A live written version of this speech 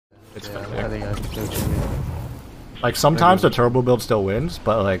It's Yeah, pathetic. I think I can coach you. Like sometimes the turbo build still wins,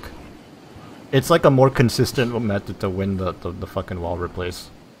 but like it's like a more consistent method to win the fucking wall replace.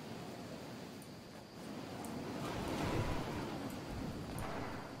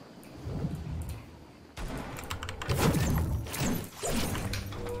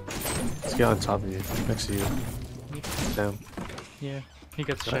 Let's get on top of you, next to you. Damn. Yeah, he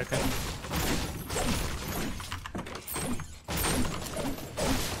gets shotgun.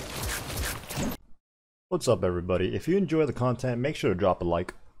 What's up, everybody? If you enjoy the content, make sure to drop a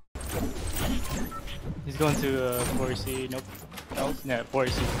like. He's going to 4C. Nope. Else? Yeah,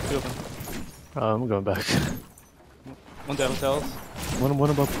 4C. Two of them. I'm going back. One to hotels. One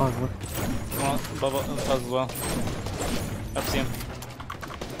above pond. One. One above hotels as well. Up see him.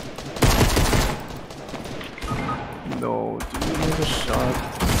 No, dude, he has a shot.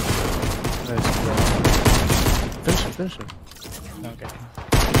 Nice, bro. Finish him, finish him. Okay.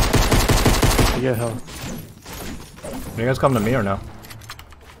 You get health. You guys come to me or no?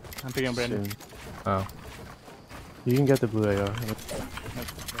 I'm picking up Brandon. Soon. Oh. You can get the blue AR.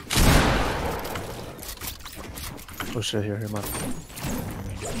 Oh shit, here, man.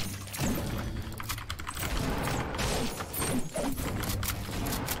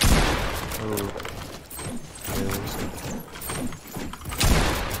 Oh.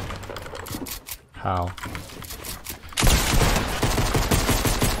 How?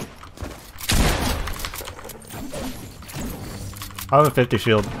 I have a 50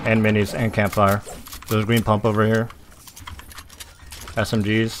 shield and minis and campfire. There's a green pump over here.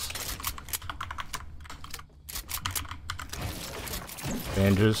 SMGs.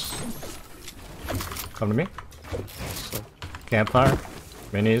 Bandages. Come to me. So, Campfire.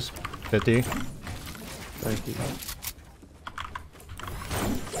 Minis. 50. thank you.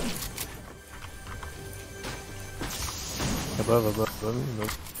 Above, no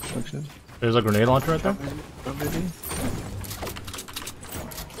obstruction. There's a grenade launcher right there. Maybe.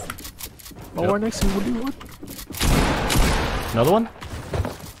 Oh, Yep. right next to you, what do you want? Another one?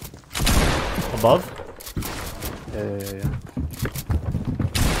 Above? Yeah.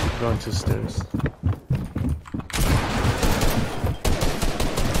 Going to the stairs.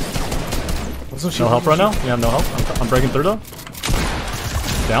 No help right now? You have no help? I'm breaking through though.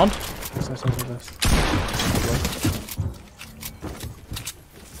 Downed? Nice.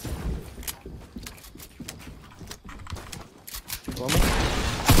 Blow me.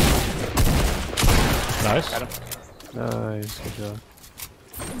 Nice. Got him. Nice, good job.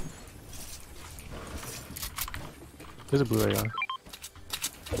 There's a blue AR.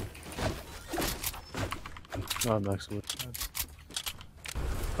 Oh, I'm next to it.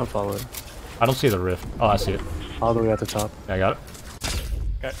 I'll follow it. I don't see the rift. Oh, I see it. All the way at the top. Yeah, I got it.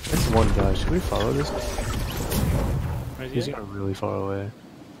 Got There's one guy. Should we follow this? Where's He's he at? going really far away.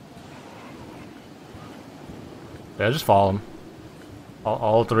 Yeah, just follow him.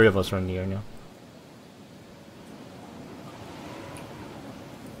 All three of us are in the air now.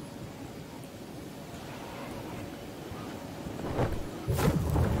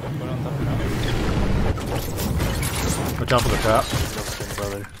 Going on top of now. Watch out for the trap.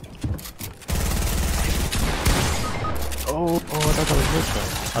 Brother. Oh, I thought that was this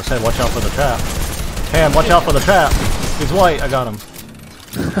guy. I said watch out for the trap. Cam, watch out for the trap. He's white. I got him.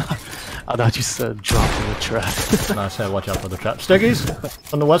 I thought you said drop in the trap. No, I said watch out for the trap. Stickies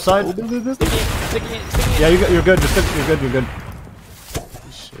on the west side. Sticky. Yeah, you're good. You're good.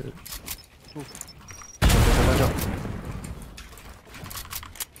 Shit.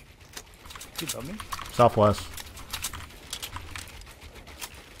 He bumped me. Southwest.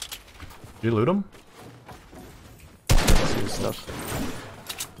 Did you loot him? See his stuff.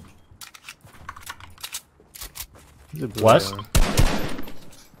 He's a blue West? AR.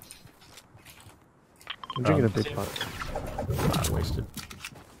 I'm drinking a big pot. Ah, wasted.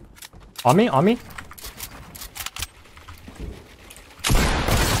 On me.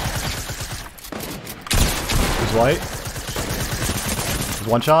 He's white. He's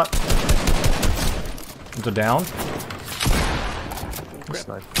one shot. He's a down.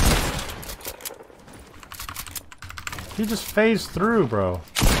 Snipe. He just phased through, bro.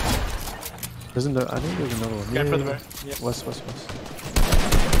 Isn't there? I think there's another one. Guy further back. Yeah. Yep. West.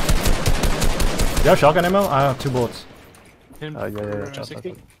 You have shotgun ammo? I have 2 bullets. Hit him Yeah. for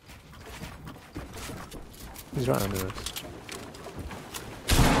 60. He's right under us.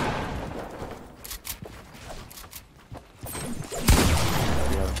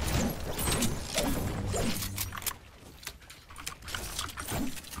 Yeah.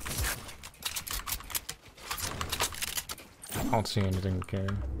 I don't see anything to carry.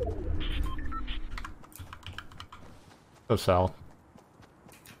 Go south.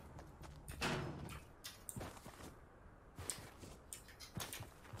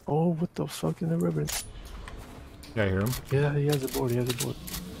 Oh, what the fuck in the ribbon? Yeah, I hear him. Yeah, he has a board. He has a board.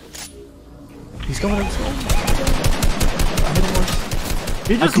 He's going up. I hit him once.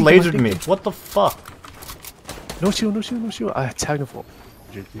 He just think lasered me. What the fuck? No shield, no shield, no shield. I tagged him for.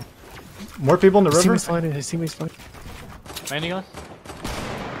 More people in the His river? teammate's flying in. His teammate's flying. Landing us.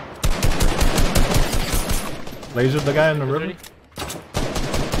 Lasered the guy in the river?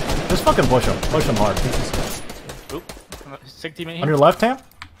 Just fucking push him. Push him hard. Oop. Sick teammate here. On your left hand?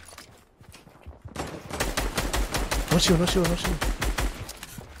 No shield, no shield, no shield.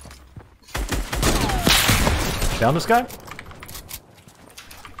 Down this guy?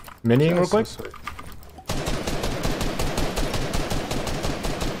 Miniing real quick?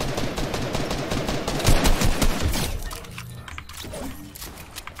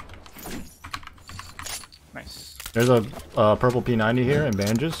 Nice. There's a purple P90 here and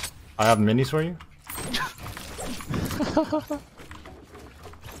bandages. I have minis for you.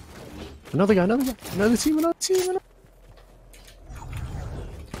 Another guy, another guy. Another team, another team, another.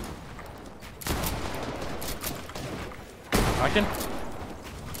 I can. Oh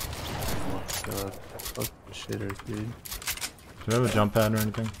my god. Fuck the shitter, dude. Do you have a jump pad or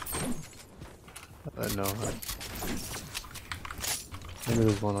anything? No. Maybe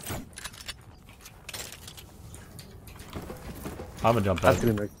there's one up. I have a jump pad. I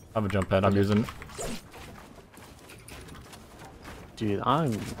have a jump pad. I'm using. Dude,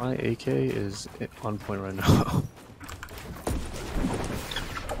 my AK is on point right now.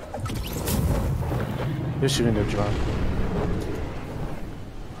 You're shooting their drop.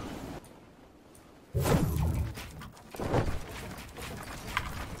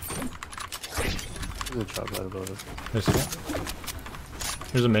 There's a drop right above us.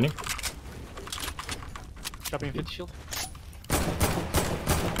 Here's a mini. Dropping 50 shield.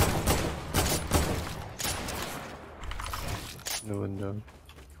 No window.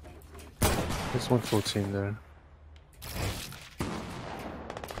 There's one full team there.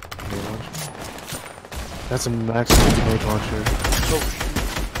 Grenade launcher. That's a max grenade launcher. Oh.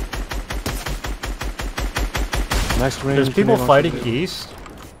 Max range. There's people grenade fighting launcher. east.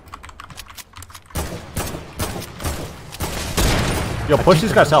 Yo, push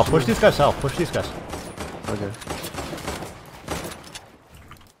these guys out. Push these guys out. Push these guys. Okay.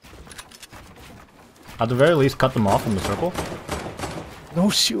 At the very least, cut them off from the circle. No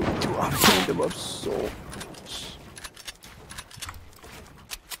shield, dude. I'm hitting them up so much.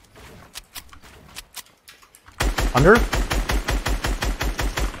 Under.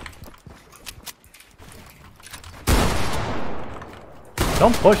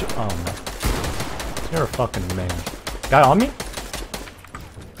 Don't push. Oh no. You're a fucking man. Guy on me?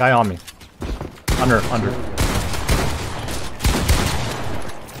 Guy on me. Under.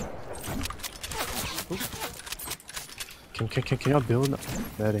 Can y'all build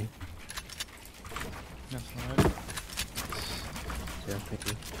netting? That's alright. Yeah, thank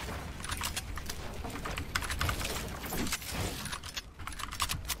you.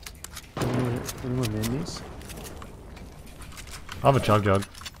 Anyone minis? I have a chug jug.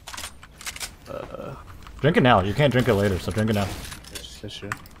 Drink it now. You can't drink it later, so drink it now. Yeah, sure.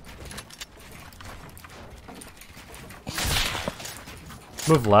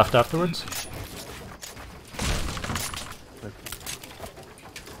 Move left afterwards.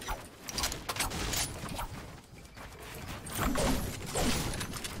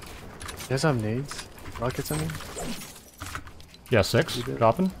 You guys have nades? Rockets, I mean? Yeah, 6.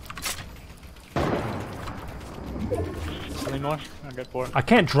 Dropping. Selling more. I got 4. I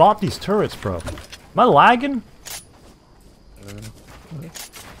can't drop these turrets, bro. Am I lagging? There's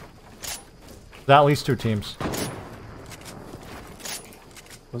at least 2 teams.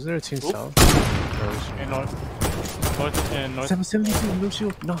 Was there a team Oop. south? And north. North and north. 772, no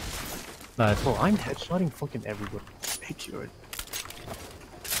shield, no. Nice. Bro, I'm headshotting fucking everywhere. Thank you.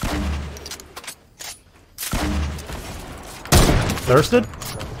 Thirsted?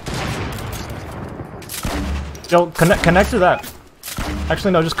 Yo, connect to that.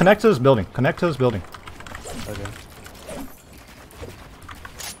 Actually, no, just connect to this building. Connect to this building. Okay.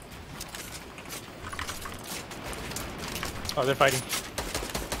 Oh, they're fighting.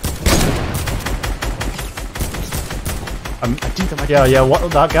 Yeah,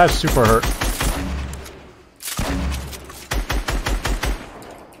 that guy's super hurt.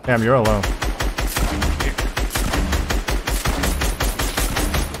 Damn, you're alone.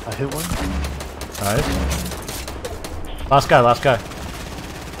 I hit one. Nice. Last guy.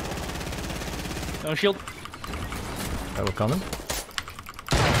 No shield. Okay, we're coming.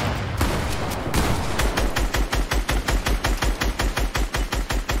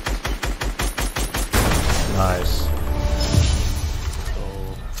 Nice.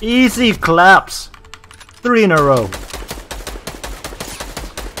 Easy claps. 3 in a row.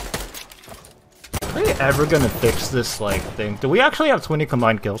 Are they ever gonna fix this like thing? Do we actually have 20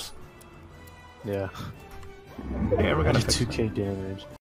 combined kills? Yeah. Are they ever I gonna did fix 2k damage.